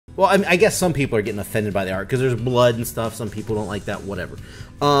well, I guess some people are getting offended by the art because there's blood and stuff. Some people don't like that, whatever.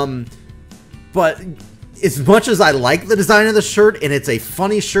 But as much as I like the design of the shirt, and it's a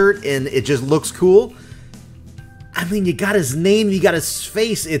funny shirt, and it just looks cool, I mean, you got his name, you got his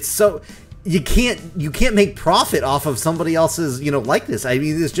face. It's so... You can't make profit off of somebody else's, you know, likeness. I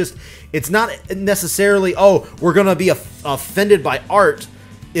mean, it's not necessarily, oh, we're gonna be offended by art.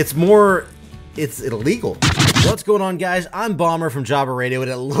 It's more, it's illegal. What's going on, guys? I'm Bomber from Jobber Radio,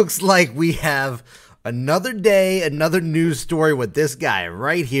 and it looks like we have another day, another news story with this guy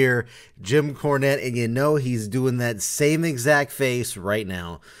right here, Jim Cornette, and you know he's doing that same exact face right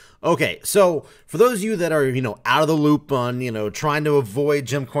now. Okay, so for those of you that are, you know, out of the loop on, you know, trying to avoid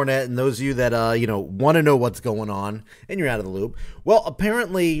Jim Cornette, and those of you that, you know, want to know what's going on and you're out of the loop, well,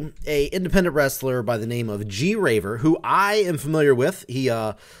 apparently a independent wrestler by the name of G-Raver, who I am familiar with, he,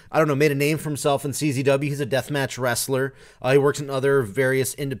 I don't know, made a name for himself in CZW. He's a deathmatch wrestler. He works in other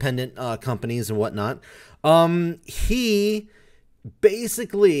various independent companies and whatnot. He...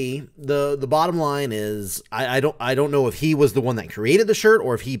 Basically, the bottom line is I don't know if he was the one that created the shirt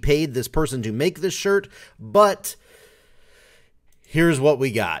or if he paid this person to make this shirt, but here's what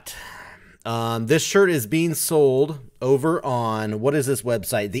we got. This shirt is being sold over on, what is this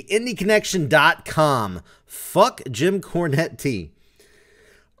website? TheIndieConnection.com. Fuck Jim Cornette T.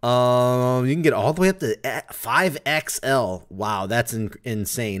 You can get all the way up to 5XL. Wow, that's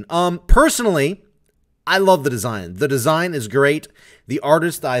insane. Personally, I love the design. The design is great. The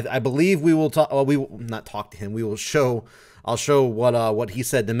artist, I believe we will talk. Well, we will not talk to him. We will show. I'll show what he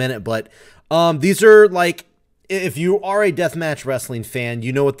said in a minute. But these are like, if you are a deathmatch wrestling fan,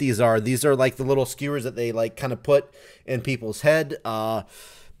 you know what these are. These are like the little skewers that they like kind of put in people's head.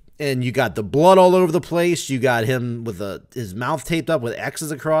 And you got the blood all over the place. You got him with his mouth taped up with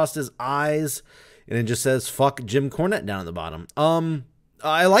X's across his eyes, and it just says "fuck Jim Cornette" down at the bottom.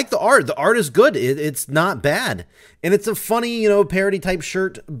 I like the art. The art is good. It's not bad. And it's a funny, you know, parody type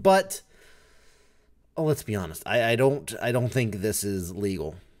shirt, but let's be honest. I don't think this is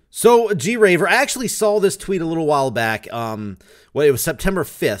legal. So G-Raver, I actually saw this tweet a little while back. Well, it was September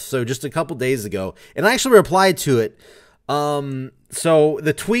 5th, so just a couple days ago. And I actually replied to it. So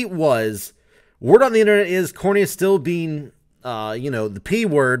the tweet was, word on the internet is Corny is still being, you know, the P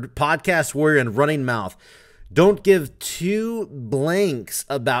word, podcast warrior and running mouth. Don't give two blanks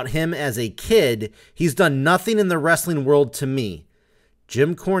about him as a kid. He's done nothing in the wrestling world to me.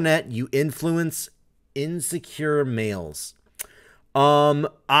 Jim Cornette, you influence insecure males.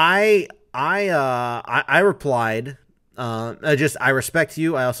 I replied, I respect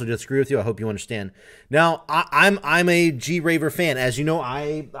you. I also disagree with you. I hope you understand. Now, I'm a G-Raver fan. As you know,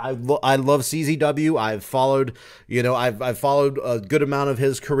 I love CZW. I've followed, you know, I've followed a good amount of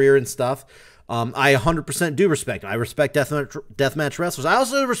his career and stuff. I 100% do respect him. I respect deathmatch wrestlers. I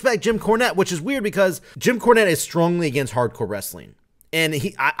also respect Jim Cornette, which is weird because Jim Cornette is strongly against hardcore wrestling. And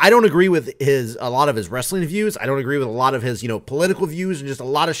I don't agree with a lot of his wrestling views. I don't agree with a lot of his, you know, political views and just a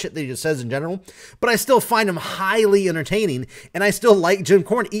lot of shit that he just says in general. But I still find him highly entertaining, and I still like Jim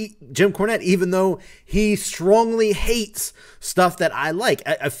Cornette, even though he strongly hates stuff that I like.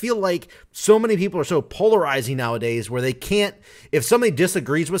 I feel like so many people are so polarizing nowadays where they can't, if somebody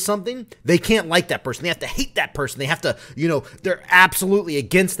disagrees with something, they can't like that person. They have to hate that person. They have to, you know, they're absolutely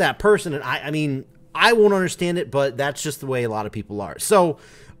against that person. And I mean, I won't understand it, but that's just the way a lot of people are. So,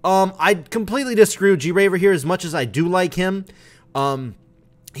 I completely disagree with G-Raver here as much as I do like him.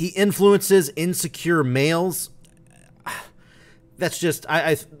 He influences insecure males. That's just,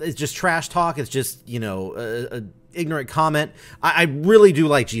 it's just trash talk. It's just, you know, an ignorant comment. I really do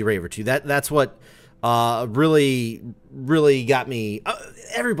like G-Raver too. That's what really got me.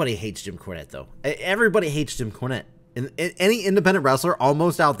 Everybody hates Jim Cornette though. Everybody hates Jim Cornette. And any independent wrestler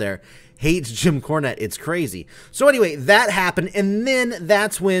almost out there hates Jim Cornette. It's crazy. So anyway, that happened, and then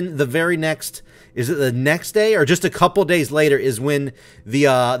that's when the very next, is it the next day or just a couple days later, is when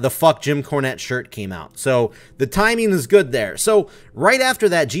the fuck Jim Cornette shirt came out. So the timing is good there. So right after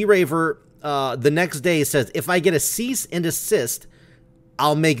that, G-Raver the next day says, if I get a cease and desist,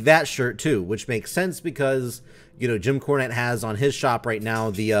 I'll make that shirt too, which makes sense because, you know, Jim Cornette has on his shop right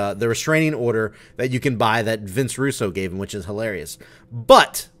now the restraining order that you can buy that Vince Russo gave him, which is hilarious.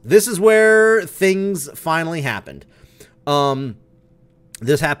 But this is where things finally happened.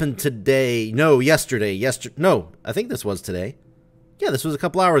 This happened today. No, yesterday. No, I think this was today. Yeah, this was a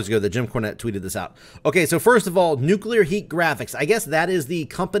couple hours ago that Jim Cornette tweeted this out. Okay, so first of all, Nuclear Heat Graphics. I guess that is the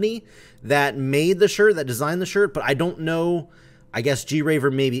company that made the shirt, that designed the shirt, but I don't know. I guess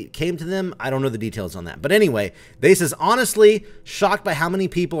G-Raver maybe came to them. I don't know the details on that. But anyway, they says, honestly, shocked by how many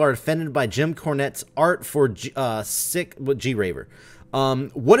people are offended by Jim Cornette's art for sick with G-Raver.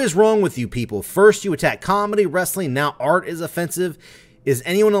 What is wrong with you people? First, you attack comedy, wrestling. Now art is offensive. Is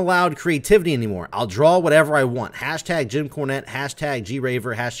anyone allowed creativity anymore? I'll draw whatever I want. Hashtag Jim Cornette, hashtag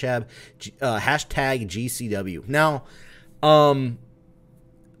G-Raver, hashtag GCW. Now, I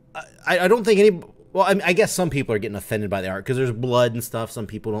don't think any... Well, I guess some people are getting offended by the art because there's blood and stuff. Some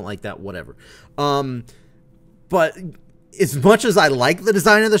people don't like that, whatever. But as much as I like the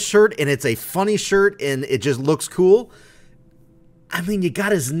design of the shirt, and it's a funny shirt, and it just looks cool, I mean, you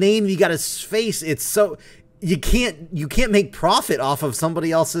got his name, you got his face. It's so... You can't make profit off of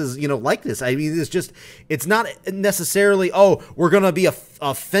somebody else's, likeness. I mean, it's not necessarily, oh, we're going to be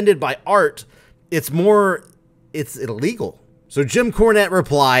offended by art. It's illegal. So Jim Cornette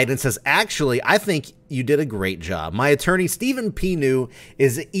replied and says, actually, I think you did a great job. My attorney, Stephen P. New,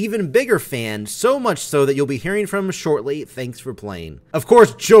 is an even bigger fan, so much so that you'll be hearing from him shortly. Thanks for playing. Of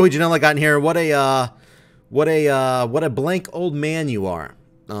course, Joey Janela got in here. What a blank old man you are.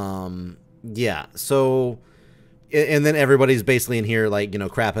 Yeah, so... And then everybody's basically in here, like,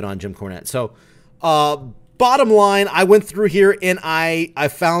 crapping on Jim Cornette. So, bottom line, I went through here and I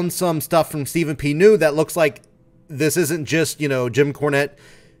found some stuff from Stephen P. New that looks like this isn't just, Jim Cornette,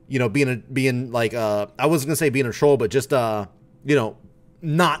 being like, I wasn't going to say being a troll, but just, not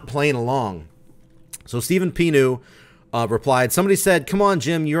playing along. So Stephen P. New replied, somebody said, come on,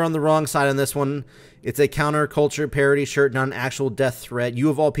 Jim, you're on the wrong side on this one. It's a counterculture parody shirt, not an actual death threat.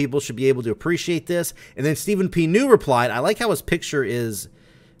 You of all people should be able to appreciate this. And then Stephen P. New replied, I like how his picture is,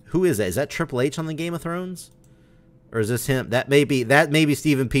 who is that? Is that Triple H on the Game of Thrones? Or is this him? That may be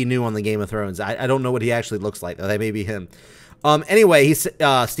Stephen P. New on the Game of Thrones. I don't know what he actually looks like. That may be him. Anyway,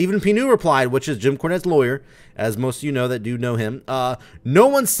 Stephen P. New replied, which is Jim Cornette's lawyer, as most of you know that do know him. No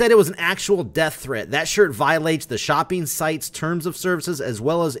one said it was an actual death threat. That shirt violates the shopping site's terms of services as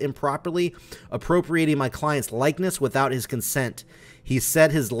well as improperly appropriating my client's likeness without his consent. He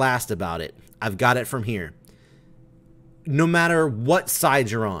said his last about it. I've got it from here. No matter what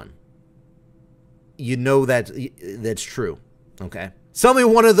side you're on, you know that's true. Okay? Sell me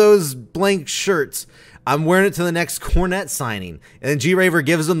one of those blank shirts. I'm wearing it to the next Cornette signing. And then G-Raver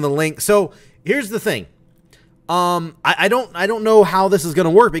gives them the link. So here's the thing. I don't know how this is going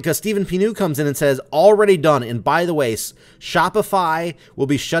to work because Stephen P. New comes in and says, already done. And by the way, Shopify will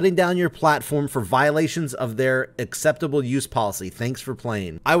be shutting down your platform for violations of their acceptable use policy. Thanks for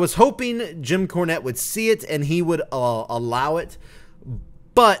playing. I was hoping Jim Cornette would see it and he would allow it.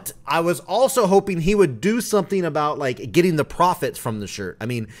 But I was also hoping he would do something about like getting the profits from the shirt. I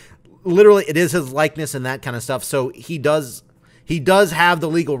mean, literally it is his likeness and that kind of stuff. So he does have the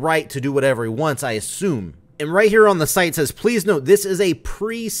legal right to do whatever he wants, I assume. And right here on the site says, please note, this is a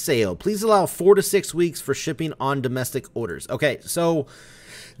pre-sale. Please allow 4 to 6 weeks for shipping on domestic orders. Okay, so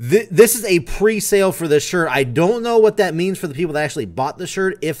this is a pre-sale for this shirt. I don't know what that means for the people that actually bought the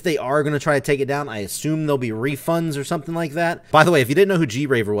shirt. If they are going to try to take it down, I assume there'll be refunds or something like that. By the way, if you didn't know who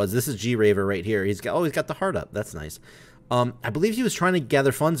G-Raver was, this is G-Raver right here. He's got the heart up. That's nice. I believe he was trying to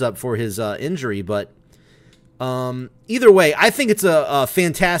gather funds up for his injury, but either way, I think it's a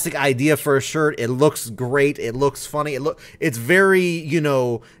fantastic idea for a shirt. It looks great. It looks funny. It's very,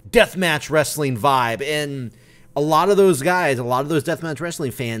 deathmatch wrestling vibe. And a lot of those guys, a lot of those deathmatch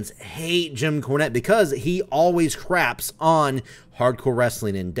wrestling fans hate Jim Cornette because he always craps on hardcore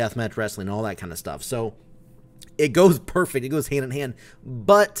wrestling and deathmatch wrestling and all that kind of stuff. So it goes perfect. It goes hand in hand.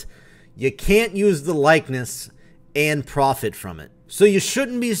 But you can't use the likeness and profit from it. So you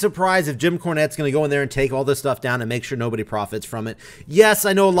shouldn't be surprised if Jim Cornette's going to go in there and take all this stuff down and make sure nobody profits from it. Yes,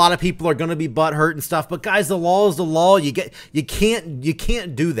 I know a lot of people are going to be butthurt and stuff, but guys, the law is the law. You can't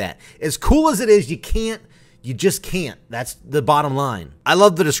do that. As cool as it is, you just can't. That's the bottom line. I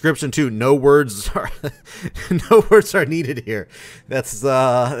love the description too. No words are needed here. That's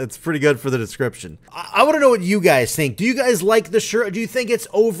it's pretty good for the description. I want to know what you guys think. Do you guys like the shirt? Do you think it's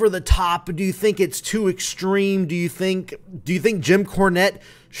over the top? Do you think it's too extreme? Do you think Jim Cornette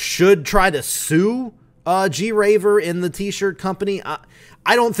should try to sue G-Raver in the t-shirt company?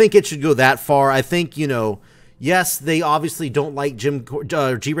 I don't think it should go that far. I think, yes, they obviously don't like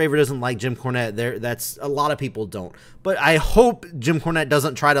G-Raver doesn't like Jim Cornette. That's a lot of people don't. But I hope Jim Cornette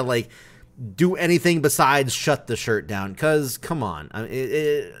doesn't try to do anything besides shut the shirt down. Because come on,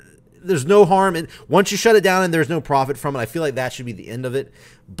 there's no harm. And once you shut it down and there's no profit from it, I feel like that should be the end of it.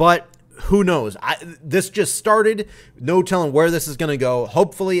 But who knows? This just started. No telling where this is going to go.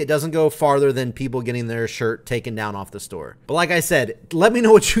 Hopefully it doesn't go farther than people getting their shirt taken down off the store. But like I said, let me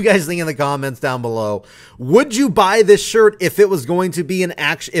know what you guys think in the comments down below. Would you buy this shirt if it was going to be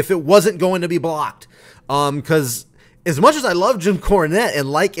if it wasn't going to be blocked? Because as much as I love Jim Cornette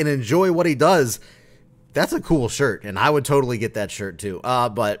and like and enjoy what he does, That's a cool shirt, and I would totally get that shirt too.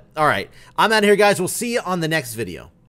 But all right, I'm out of here, guys. We'll see you on the next video.